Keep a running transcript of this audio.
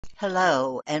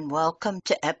Hello, and welcome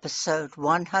to episode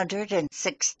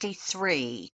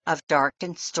 163 of Dark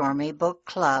and Stormy Book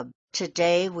Club.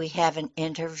 Today we have an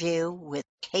interview with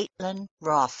Caitlin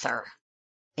Rother.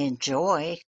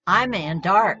 Enjoy. I'm Ann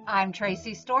Dark. I'm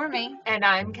Tracy Stormy. And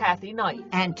I'm Kathy Knight.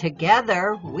 And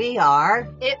together we are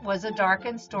It Was a Dark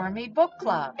and Stormy Book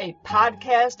Club, a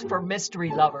podcast for mystery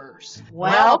lovers.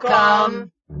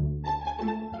 Welcome.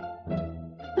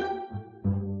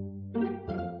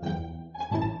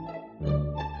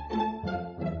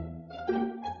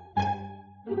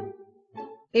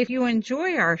 If you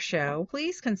enjoy our show,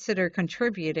 please consider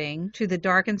contributing to the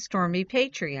Dark and Stormy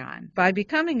Patreon. By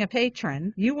becoming a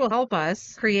patron, you will help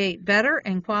us create better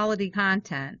and quality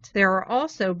content. There are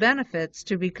also benefits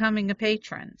to becoming a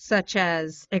patron, such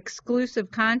as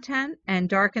exclusive content and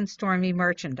Dark and Stormy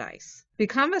merchandise.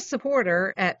 Become a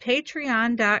supporter at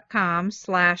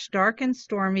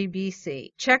patreon.com/darkandstormybc.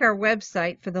 Check our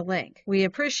website for the link. We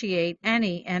appreciate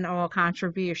any and all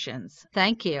contributions.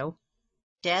 Thank you.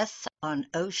 Death on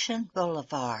Ocean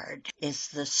Boulevard is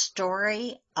the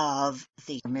story of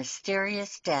the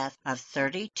mysterious death of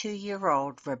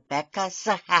 32-year-old Rebecca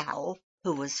Zahau,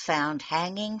 who was found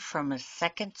hanging from a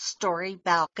second-story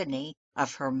balcony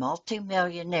of her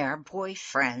multimillionaire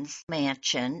boyfriend's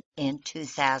mansion in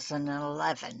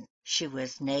 2011. She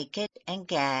was naked and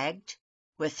gagged,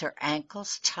 with her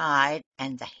ankles tied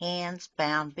and the hands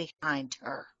bound behind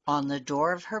her. On the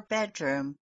door of her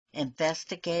bedroom,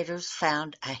 investigators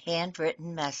found a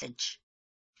handwritten message.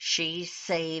 She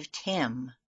saved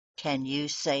him. Can you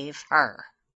save her?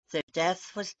 The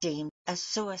death was deemed a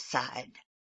suicide,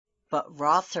 but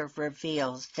Rother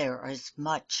reveals there is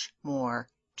much more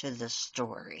to the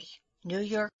story. New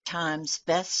York Times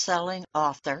best-selling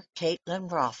author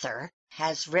Caitlin Rother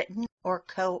has written or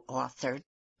co-authored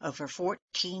over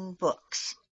 14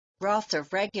 books. Rother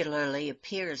regularly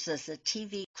appears as a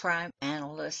TV crime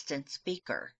analyst and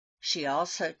speaker. She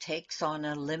also takes on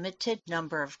a limited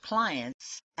number of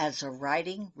clients as a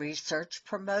writing, research,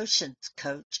 promotions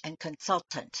coach and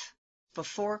consultant.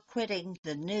 Before quitting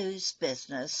the news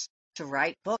business to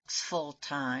write books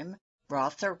full-time,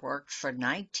 Rother worked for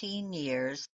 19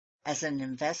 years as an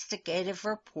investigative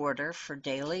reporter for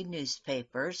daily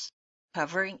newspapers,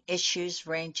 covering issues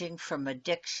ranging from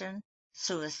addiction,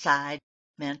 suicide,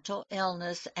 mental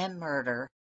illness, and murder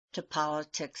to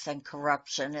politics and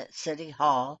corruption at City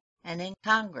Hall and in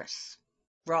Congress.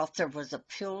 Rother was a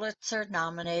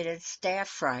Pulitzer-nominated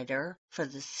staff writer for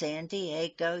the San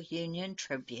Diego Union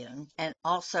Tribune and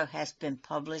also has been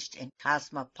published in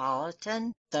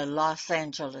Cosmopolitan, the Los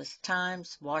Angeles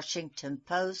Times, Washington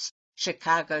Post,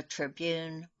 Chicago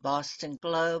Tribune, Boston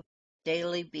Globe,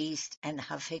 Daily Beast, and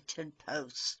Huffington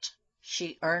Post.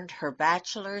 She earned her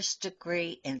bachelor's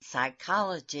degree in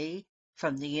psychology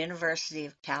from the University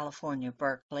of California,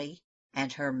 Berkeley,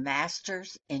 and her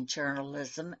master's in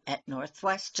journalism at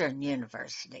Northwestern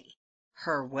University.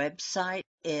 Her website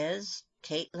is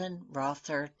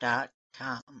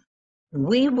CaitlinRother.com.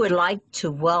 We would like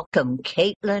to welcome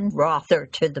Caitlin Rother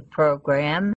to the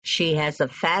program. She has a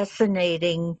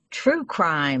fascinating true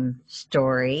crime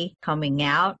story coming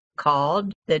out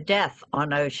called The Death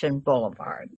on Ocean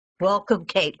Boulevard. Welcome,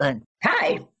 Caitlin.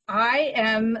 Hi. I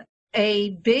am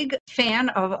a big fan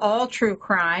of all true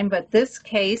crime, but this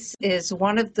case is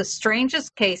one of the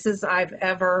strangest cases I've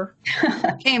ever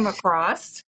came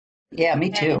across. Yeah,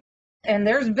 me too. And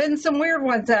there's been some weird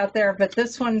ones out there, but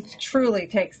this one truly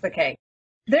takes the cake.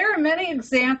 There are many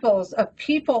examples of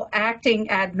people acting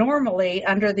abnormally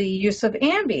under the use of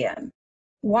Ambien.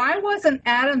 Why wasn't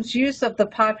Adam's use of the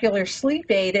popular sleep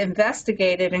aid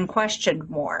investigated and questioned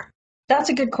more? That's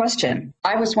a good question.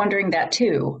 I was wondering that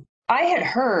too. I had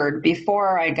heard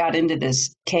before I got into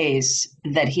this case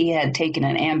that he had taken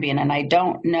an Ambien, and I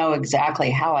don't know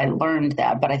exactly how I learned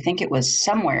that, but I think it was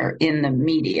somewhere in the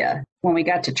media. When we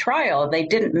got to trial, they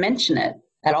didn't mention it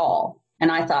at all. And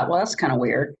I thought, well, that's kind of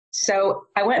weird. So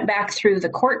I went back through the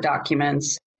court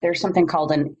documents. There's something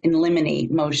called an in limine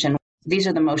motion. These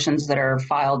are the motions that are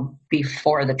filed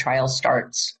before the trial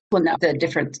starts. Well, now the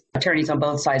different attorneys on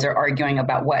both sides are arguing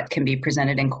about what can be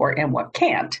presented in court and what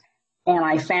can't. And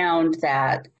I found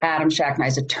that Adam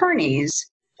Shacknai's attorneys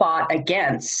fought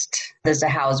against the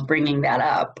Zahaus bringing that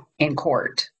up in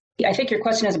court. I think your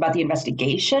question is about the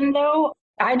investigation, though.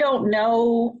 I don't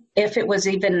know if it was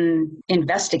even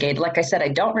investigated. Like I said, I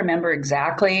don't remember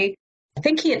exactly. I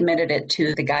think he admitted it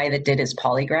to the guy that did his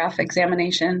polygraph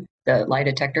examination, the lie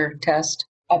detector test.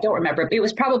 I don't remember. It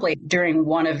was probably during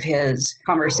one of his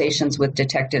conversations with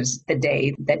detectives the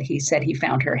day that he said he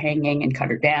found her hanging and cut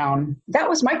her down. That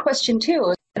was my question,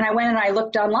 too. And I went and I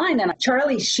looked online, and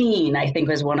Charlie Sheen, I think,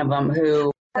 was one of them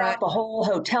who up a whole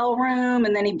hotel room,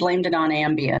 and then he blamed it on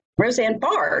Ambien. Roseanne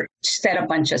Barr said a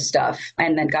bunch of stuff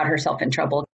and then got herself in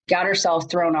trouble, got herself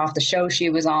thrown off the show she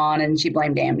was on, and she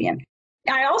blamed Ambien.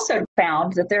 I also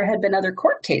found that there had been other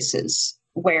court cases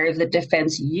where the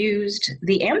defense used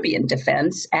the Ambien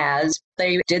defense as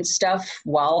they did stuff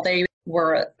while they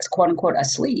were, quote unquote,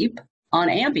 asleep on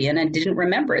Ambien and didn't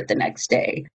remember it the next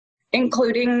day,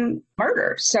 including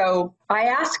murder. So I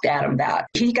asked Adam that.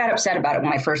 He got upset about it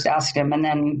when I first asked him, and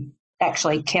then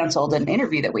actually canceled an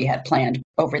interview that we had planned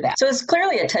over that. So it's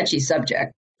clearly a touchy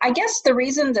subject. I guess the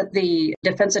reason that the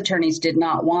defense attorneys did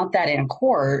not want that in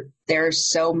court, there's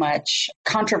so much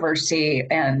controversy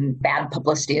and bad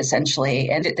publicity,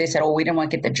 essentially. And they said, oh, we didn't want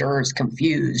to get the jurors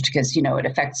confused because, you know, it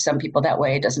affects some people that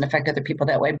way. It doesn't affect other people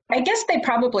that way. I guess they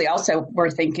probably also were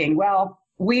thinking, well,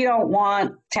 we don't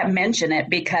want to mention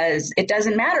it because it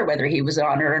doesn't matter whether he was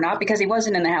on her or not because he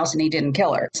wasn't in the house and he didn't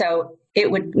kill her. So it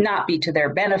would not be to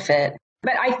their benefit.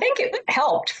 But I think it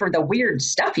helped for the weird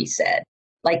stuff he said.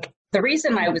 Like, the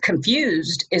reason I was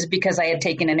confused is because I had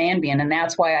taken an Ambien, and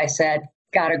that's why I said,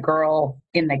 got a girl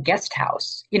in the guest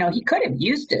house. You know, he could have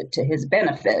used it to his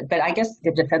benefit, but I guess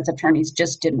the defense attorneys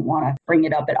just didn't want to bring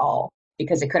it up at all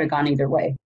because it could have gone either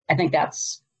way. I think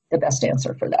that's the best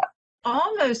answer for that.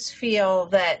 Almost feel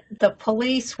that the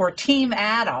police were Team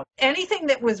Adam. Anything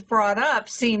that was brought up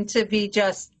seemed to be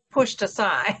just pushed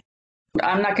aside.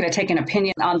 I'm not going to take an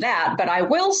opinion on that, but I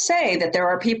will say that there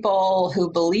are people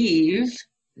who believe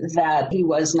that he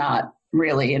was not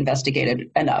really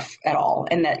investigated enough at all,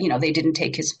 and that, you know, they didn't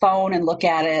take his phone and look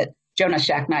at it. Jonah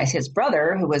Shacknai, his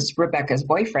brother, who was Rebecca's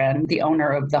boyfriend, the owner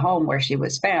of the home where she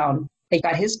was found, they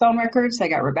got his phone records, they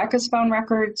got Rebecca's phone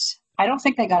records. I don't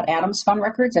think they got Adam's phone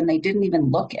records, and they didn't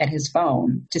even look at his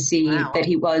phone to see that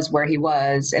he was where he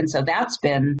was. And so that's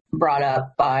been brought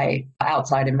up by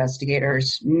outside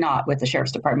investigators, not with the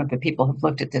sheriff's department, but people who've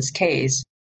looked at this case.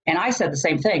 And I said the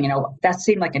same thing, you know, that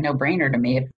seemed like a no-brainer to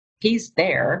me. If he's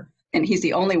there and he's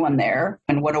the only one there,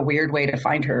 and what a weird way to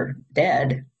find her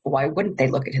dead, why wouldn't they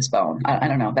look at his phone? I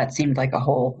don't know. That seemed like a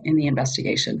hole in the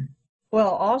investigation.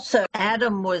 Well, also,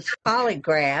 Adam was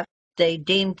polygraphed. They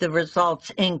deemed the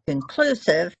results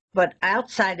inconclusive, but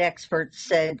outside experts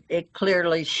said it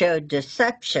clearly showed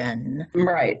deception.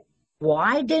 Right.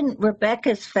 Why didn't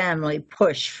Rebecca's family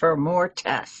push for more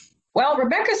tests? Well,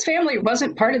 Rebecca's family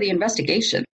wasn't part of the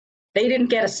investigation. They didn't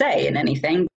get a say in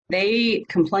anything. They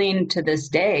complained to this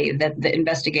day that the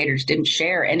investigators didn't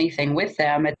share anything with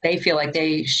them. They feel like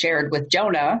they shared with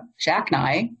Jonah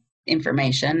Shacknai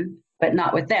information, but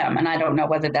not with them. And I don't know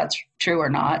whether that's true or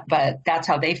not, but that's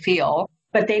how they feel.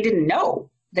 But they didn't know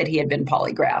that he had been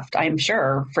polygraphed, I'm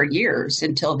sure, for years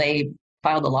until they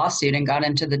filed a lawsuit and got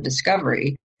into the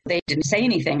discovery. They didn't say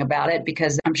anything about it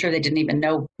because I'm sure they didn't even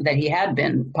know that he had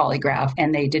been polygraphed,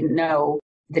 and they didn't know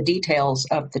the details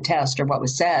of the test or what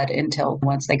was said until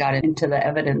once they got into the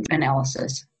evidence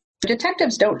analysis.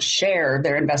 Detectives don't share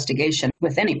their investigation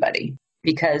with anybody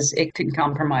because it can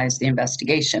compromise the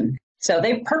investigation. So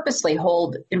they purposely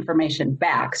hold information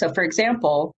back. So, for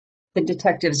example, the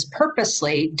detectives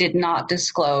purposely did not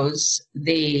disclose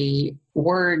the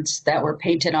words that were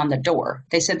painted on the door.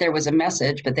 They said there was a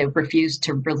message, but they refused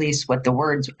to release what the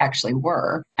words actually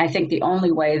were. I think the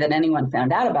only way that anyone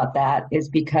found out about that is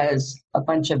because a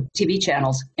bunch of TV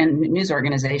channels and news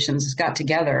organizations got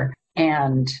together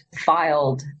and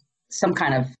filed some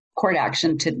kind of court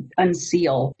action to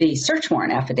unseal the search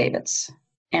warrant affidavits.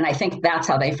 And I think that's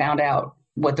how they found out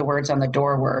what the words on the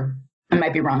door were. I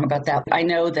might be wrong about that. I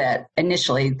know that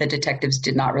initially the detectives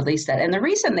did not release that. And the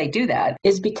reason they do that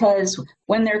is because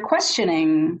when they're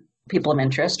questioning people of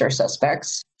interest or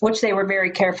suspects, which they were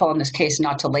very careful in this case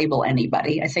not to label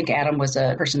anybody. I think Adam was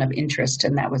a person of interest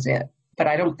and that was it. But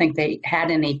I don't think they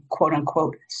had any quote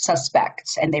unquote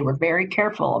suspects. And they were very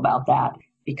careful about that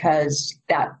because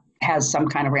that has some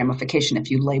kind of ramification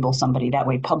if you label somebody that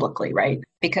way publicly, right?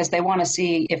 Because they want to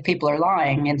see if people are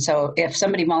lying. And so if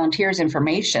somebody volunteers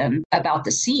information about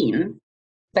the scene,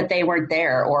 but they weren't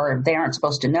there or they aren't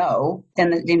supposed to know, then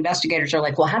the investigators are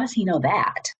like, well, how does he know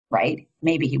that, right?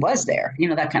 Maybe he was there, you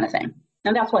know, that kind of thing.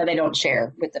 And that's why they don't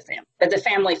share with the family. But the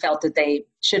family felt that they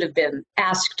should have been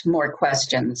asked more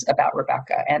questions about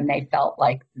Rebecca, and they felt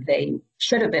like they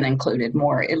should have been included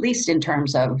more, at least in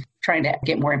terms of trying to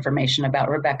get more information about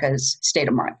Rebecca's state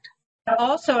of mind.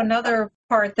 Also, another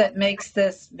part that makes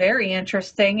this very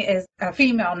interesting is a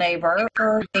female neighbor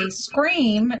heard a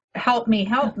scream, help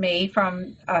me,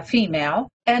 from a female.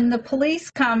 And the police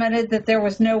commented that there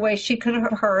was no way she could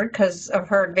have heard because of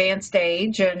her advanced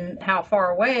age and how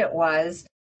far away it was.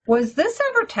 Was this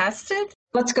ever tested?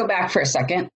 Let's go back for a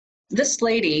second. This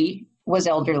lady was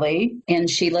elderly and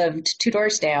she lived 2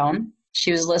 doors down.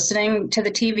 She was listening to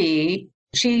the TV.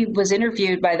 She was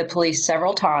interviewed by the police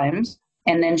several times,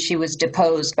 and then she was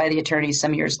deposed by the attorney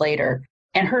some years later.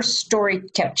 And her story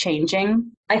kept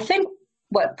changing. I think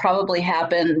what probably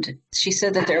happened, she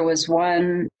said that there was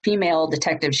one female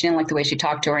detective. She didn't like the way she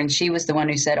talked to her, and she was the one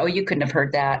who said, "Oh, you couldn't have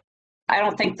heard that." I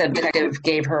don't think the detective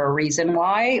gave her a reason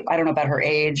why. I don't know about her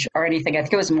age or anything. I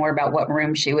think it was more about what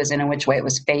room she was in and which way it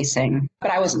was facing.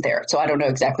 But I wasn't there, so I don't know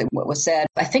exactly what was said.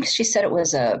 I think she said it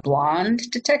was a blonde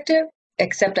detective,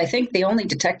 except I think the only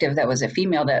detective that was a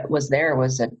female that was there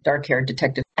was a dark-haired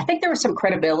detective. I think there were some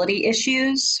credibility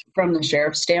issues from the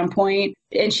sheriff's standpoint,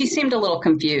 and she seemed a little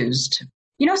confused.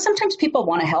 You know, sometimes people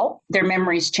want to help. Their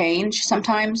memories change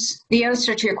sometimes. The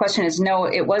answer to your question is no,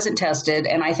 it wasn't tested.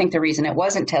 And I think the reason it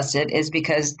wasn't tested is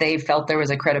because they felt there was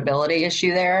a credibility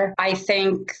issue there. I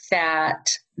think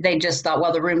that they just thought,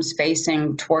 well, the room's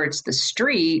facing towards the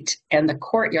street and the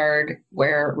courtyard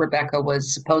where Rebecca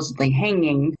was supposedly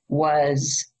hanging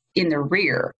was in the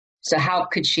rear. So how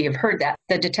could she have heard that?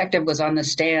 The detective was on the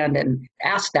stand and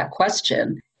asked that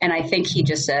question. And I think he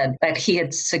just said that he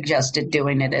had suggested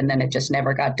doing it and then it just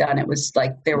never got done. It was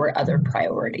like there were other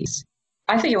priorities.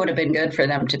 I think it would have been good for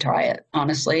them to try it,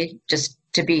 honestly, just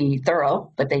to be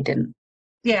thorough, but they didn't.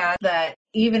 Yeah, that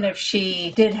even if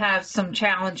she did have some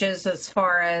challenges as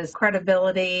far as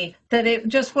credibility, that it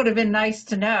just would have been nice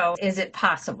to know, is it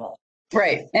possible?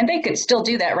 Right. And they could still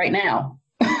do that right now.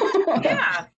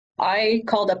 Yeah. I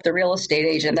called up the real estate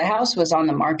agent. The house was on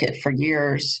the market for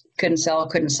years. Couldn't sell.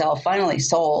 Finally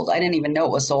sold. I didn't even know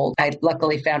it was sold. I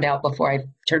luckily found out before I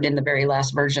turned in the very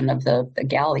last version of the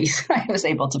galleys. I was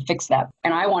able to fix that.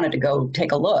 And I wanted to go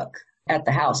take a look at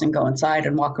the house and go inside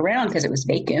and walk around because it was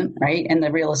vacant, right? And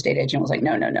the real estate agent was like,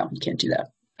 no, you can't do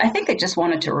that. I think they just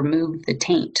wanted to remove the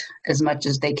taint as much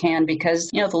as they can because,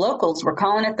 the locals were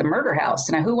calling it the murder house.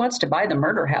 Now, who wants to buy the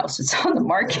murder house? It's on the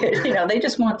market. They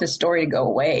just want the story to go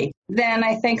away. Then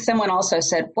I think someone also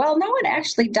said, well, no one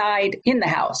actually died in the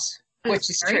house,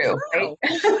 which is true, right?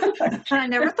 I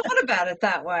never thought about it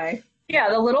that way.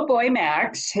 Yeah, the little boy,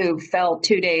 Max, who fell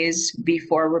 2 days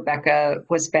before Rebecca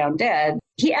was found dead,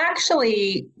 he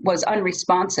actually was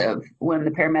unresponsive when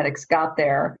the paramedics got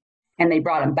there and they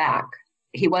brought him back.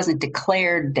 He wasn't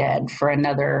declared dead for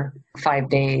another 5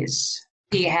 days.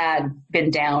 He had been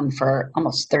down for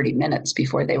almost 30 minutes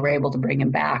before they were able to bring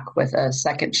him back with a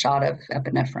second shot of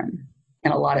epinephrine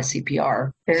and a lot of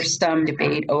CPR. There's some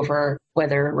debate over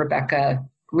whether Rebecca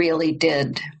really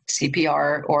did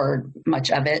CPR or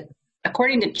much of it.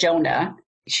 According to Jonah,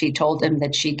 she told him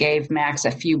that she gave Max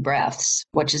a few breaths,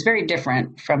 which is very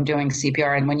different from doing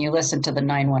CPR. And when you listen to the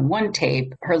 911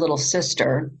 tape, her little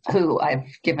sister, who I've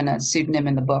given a pseudonym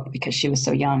in the book because she was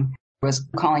so young, was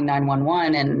calling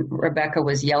 911 and Rebecca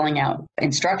was yelling out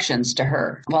instructions to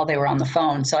her while they were on the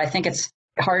phone. So I think it's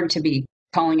hard to be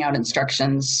calling out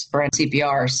instructions for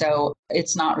CPR. So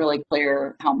it's not really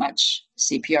clear how much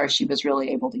CPR she was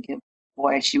really able to give.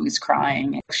 Boy, she was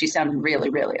crying. She sounded really,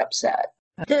 really upset.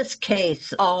 This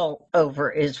case all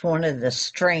over is one of the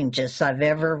strangest I've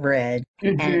ever read,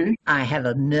 and I have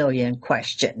a million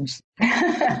questions.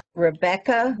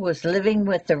 Rebecca was living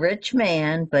with a rich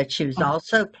man, but she was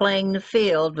also playing the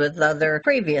field with other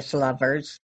previous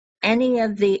lovers. Any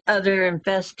of the other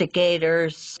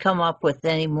investigators come up with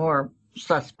any more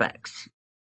suspects?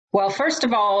 Well, first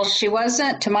of all, she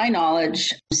wasn't, to my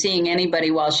knowledge, seeing anybody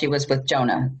while she was with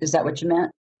Jonah. Is that what you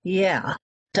meant? Yeah.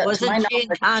 Wasn't she in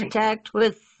contact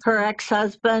with her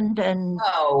ex-husband?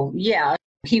 Oh, yeah.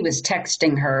 He was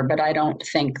texting her, but I don't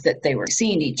think that they were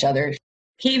seeing each other.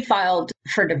 He filed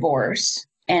for divorce,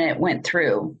 and it went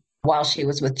through while she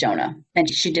was with Jonah. And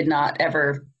she did not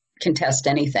ever contest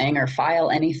anything or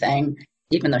file anything,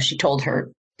 even though she told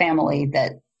her family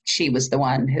that she was the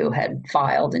one who had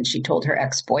filed. And she told her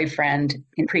ex-boyfriend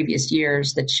in previous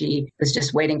years that she was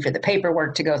just waiting for the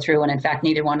paperwork to go through, and in fact,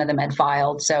 neither one of them had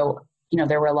filed. So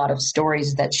there were a lot of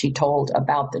stories that she told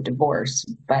about the divorce,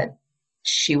 but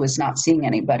she was not seeing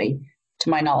anybody, to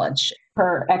my knowledge.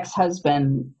 Her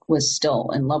ex-husband was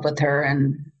still in love with her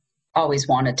and always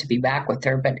wanted to be back with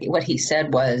her. But what he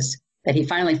said was that he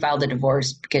finally filed a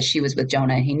divorce because she was with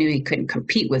Jonah. He knew he couldn't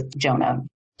compete with Jonah.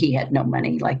 He had no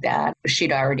money like that.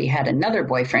 She'd already had another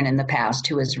boyfriend in the past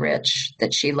who was rich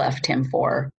that she left him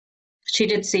for. She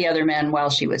did see other men while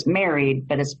she was married,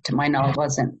 but as to my knowledge,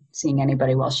 wasn't seeing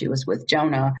anybody while she was with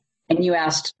Jonah. And you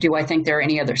asked, do I think there are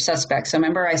any other suspects? So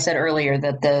remember I said earlier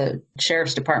that the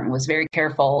sheriff's department was very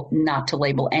careful not to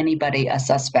label anybody a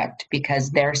suspect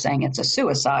because they're saying it's a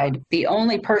suicide. The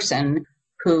only person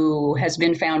who has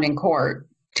been found in court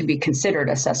to be considered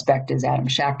a suspect is Jonah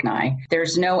Shacknai.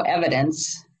 There's no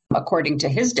evidence according to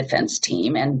his defense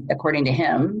team and according to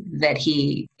him, that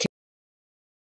he